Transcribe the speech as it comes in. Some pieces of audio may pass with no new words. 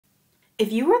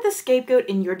If you are the scapegoat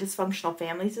in your dysfunctional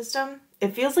family system,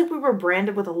 it feels like we were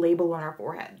branded with a label on our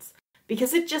foreheads,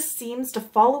 because it just seems to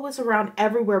follow us around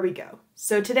everywhere we go.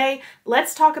 So today,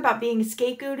 let's talk about being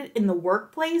scapegoated in the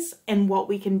workplace and what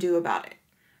we can do about it.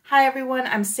 Hi everyone,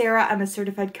 I'm Sarah. I'm a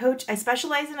certified coach. I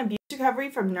specialize in abuse recovery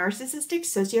from narcissistic,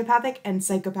 sociopathic, and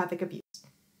psychopathic abuse.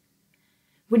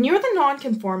 When you're the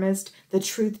nonconformist, the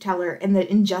truth teller, and the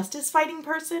injustice-fighting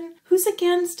person who's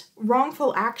against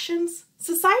wrongful actions,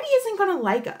 society isn't going to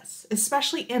like us,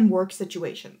 especially in work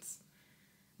situations.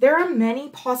 There are many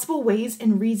possible ways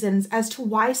and reasons as to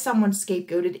why someone's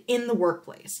scapegoated in the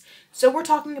workplace, so we're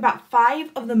talking about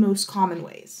 5 of the most common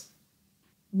ways.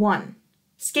 1.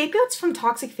 Scapegoats from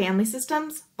toxic family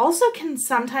systems also can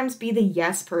sometimes be the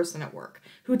yes person at work,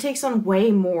 who takes on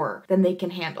way more than they can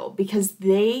handle because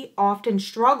they often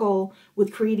struggle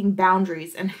with creating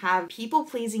boundaries and have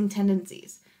people-pleasing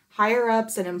tendencies.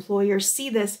 Higher-ups and employers see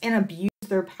this and abuse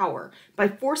their power by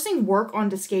forcing work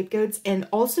onto scapegoats and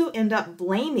also end up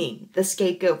blaming the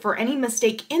scapegoat for any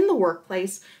mistake in the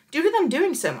workplace due to them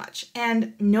doing so much,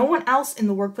 and no one else in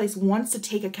the workplace wants to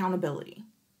take accountability.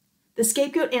 The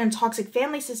scapegoat in a toxic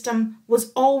family system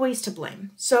was always to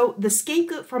blame, so the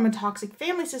scapegoat from a toxic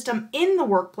family system in the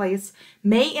workplace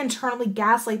may internally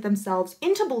gaslight themselves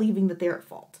into believing that they're at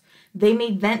fault. They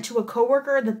may vent to a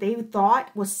coworker that they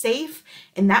thought was safe,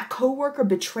 and that coworker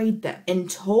betrayed them and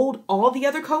told all the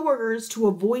other coworkers to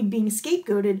avoid being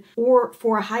scapegoated or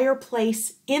for a higher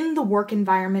place in the work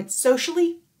environment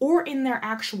socially or in their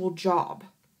actual job.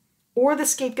 Or the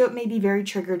scapegoat may be very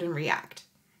triggered and react.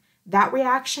 That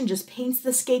reaction just paints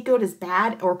the scapegoat as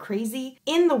bad or crazy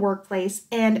in the workplace,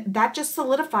 and that just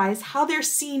solidifies how they're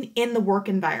seen in the work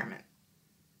environment.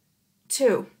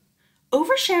 2.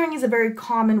 Oversharing is a very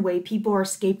common way people are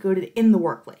scapegoated in the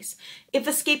workplace. If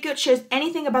a scapegoat shares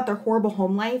anything about their horrible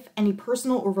home life, any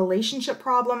personal or relationship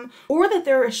problem, or that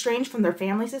they're estranged from their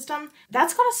family system,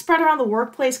 that's going to spread around the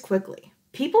workplace quickly.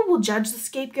 People will judge the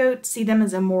scapegoat, see them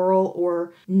as immoral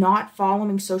or not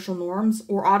following social norms,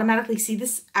 or automatically see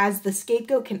this as the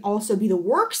scapegoat can also be the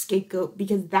work scapegoat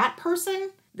because that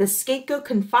person the scapegoat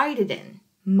confided in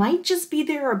might just be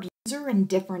their abuser in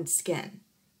different skin.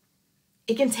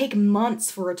 It can take months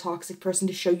for a toxic person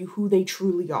to show you who they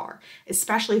truly are,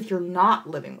 especially if you're not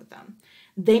living with them.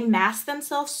 They mask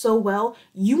themselves so well,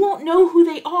 you won't know who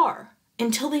they are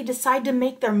until they decide to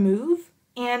make their move,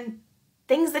 and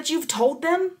things that you've told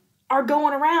them are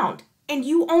going around, and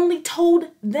you only told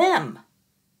them.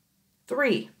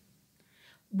 3.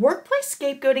 Workplace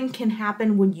scapegoating can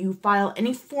happen when you file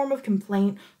any form of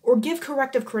complaint or give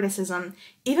corrective criticism.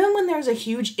 Even when there's a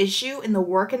huge issue in the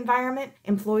work environment,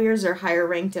 employers or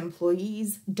higher-ranked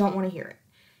employees don't want to hear it.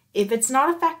 If it's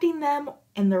not affecting them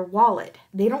and their wallet,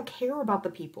 they don't care about the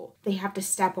people they have to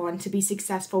step on to be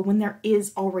successful when there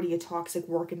is already a toxic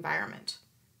work environment.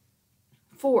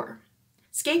 4.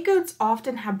 Scapegoats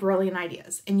often have brilliant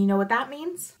ideas, and you know what that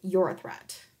means? You're a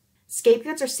threat.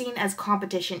 Scapegoats are seen as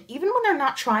competition even when they're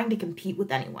not trying to compete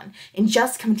with anyone and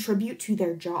just contribute to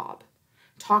their job.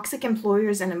 Toxic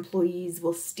employers and employees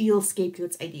will steal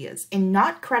scapegoats' ideas and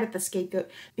not credit the scapegoat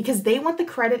because they want the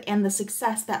credit and the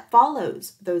success that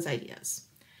follows those ideas.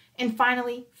 And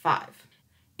finally, 5.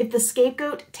 If the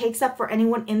scapegoat takes up for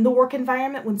anyone in the work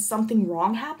environment when something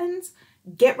wrong happens,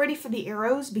 get ready for the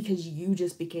arrows because you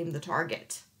just became the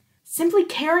target. Simply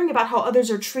caring about how others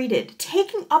are treated,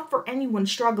 taking up for anyone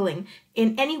struggling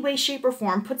in any way, shape, or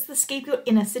form puts the scapegoat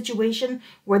in a situation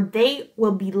where they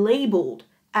will be labeled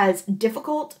as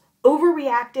difficult,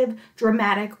 overreactive,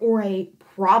 dramatic, or a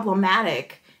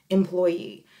problematic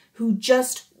employee who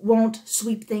just won't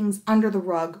sweep things under the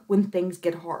rug when things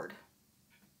get hard.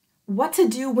 What to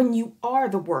do when you are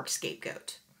the work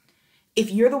scapegoat?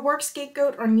 If you're the work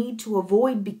scapegoat or need to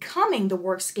avoid becoming the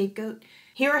work scapegoat,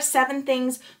 here are 7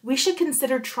 things we should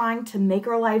consider trying to make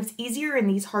our lives easier in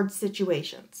these hard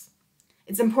situations.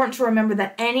 It's important to remember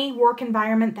that any work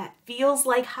environment that feels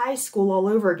like high school all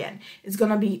over again is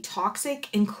going to be toxic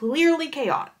and clearly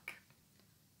chaotic.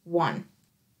 1.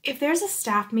 If there's a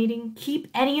staff meeting, keep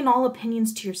any and all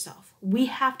opinions to yourself. We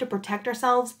have to protect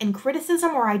ourselves, and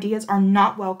criticism or ideas are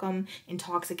not welcome in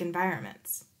toxic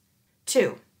environments.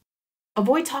 2.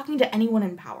 Avoid talking to anyone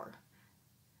in power.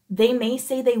 They may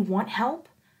say they want help.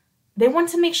 They want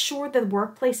to make sure the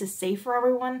workplace is safe for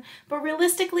everyone, but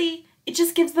realistically, it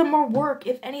just gives them more work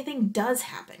if anything does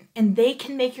happen, and they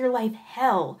can make your life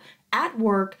hell at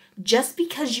work just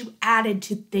because you added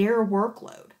to their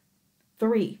workload.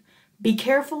 3. Be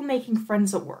careful making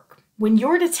friends at work. When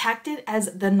you're detected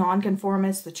as the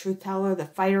nonconformist, the truth teller, the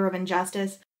fighter of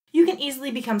injustice, you can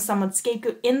easily become someone's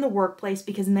scapegoat in the workplace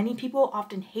because many people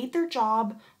often hate their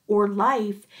job or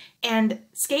life, and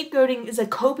scapegoating is a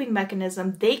coping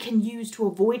mechanism they can use to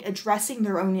avoid addressing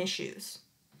their own issues.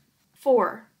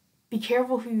 4. Be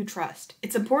careful who you trust.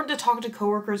 It's important to talk to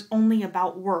coworkers only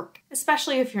about work,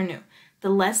 especially if you're new. The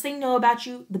less they know about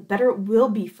you, the better it will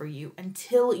be for you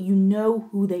until you know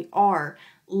who they are.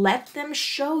 Let them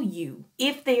show you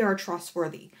if they are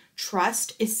trustworthy.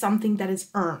 Trust is something that is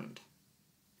earned.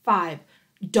 5.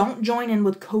 Don't join in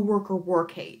with coworker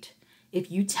work hate. If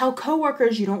you tell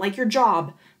coworkers you don't like your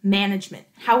job, management,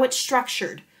 how it's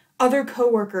structured, other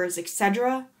coworkers,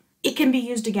 etc., it can be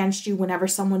used against you whenever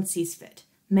someone sees fit.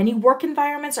 Many work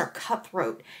environments are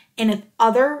cutthroat, and if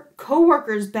other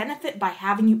coworkers benefit by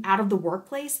having you out of the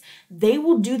workplace, they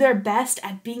will do their best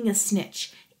at being a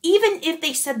snitch, even if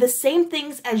they said the same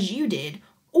things as you did,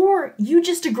 or you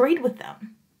just agreed with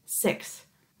them. 6.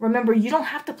 Remember, you don't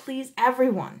have to please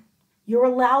everyone. You're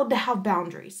allowed to have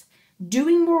boundaries.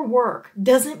 Doing more work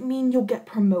doesn't mean you'll get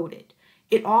promoted.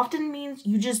 It often means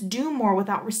you just do more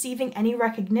without receiving any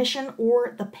recognition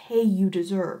or the pay you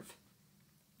deserve.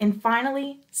 And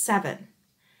finally, 7.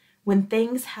 When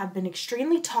things have been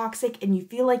extremely toxic and you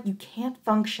feel like you can't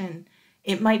function,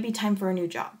 it might be time for a new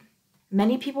job.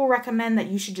 Many people recommend that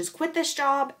you should just quit this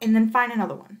job and then find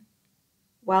another one.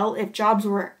 Well, if jobs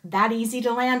were that easy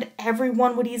to land,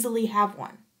 everyone would easily have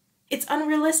one. It's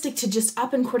unrealistic to just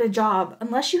up and quit a job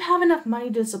unless you have enough money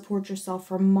to support yourself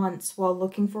for months while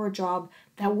looking for a job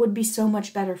that would be so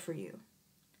much better for you.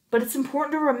 But it's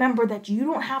important to remember that you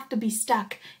don't have to be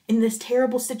stuck in this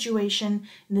terrible situation,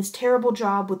 in this terrible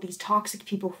job with these toxic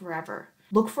people forever.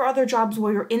 Look for other jobs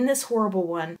while you're in this horrible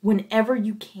one whenever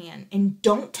you can, and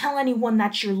don't tell anyone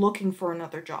that you're looking for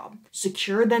another job.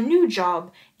 Secure the new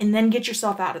job and then get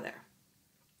yourself out of there.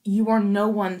 You are no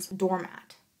one's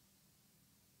doormat.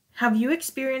 Have you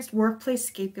experienced workplace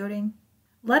scapegoating?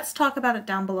 Let's talk about it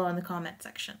down below in the comment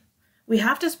section. We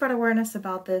have to spread awareness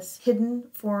about this hidden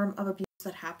form of abuse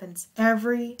that happens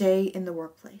every day in the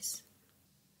workplace.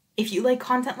 If you like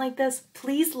content like this,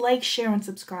 please like, share, and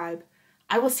subscribe.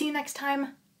 I will see you next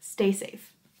time. Stay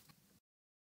safe.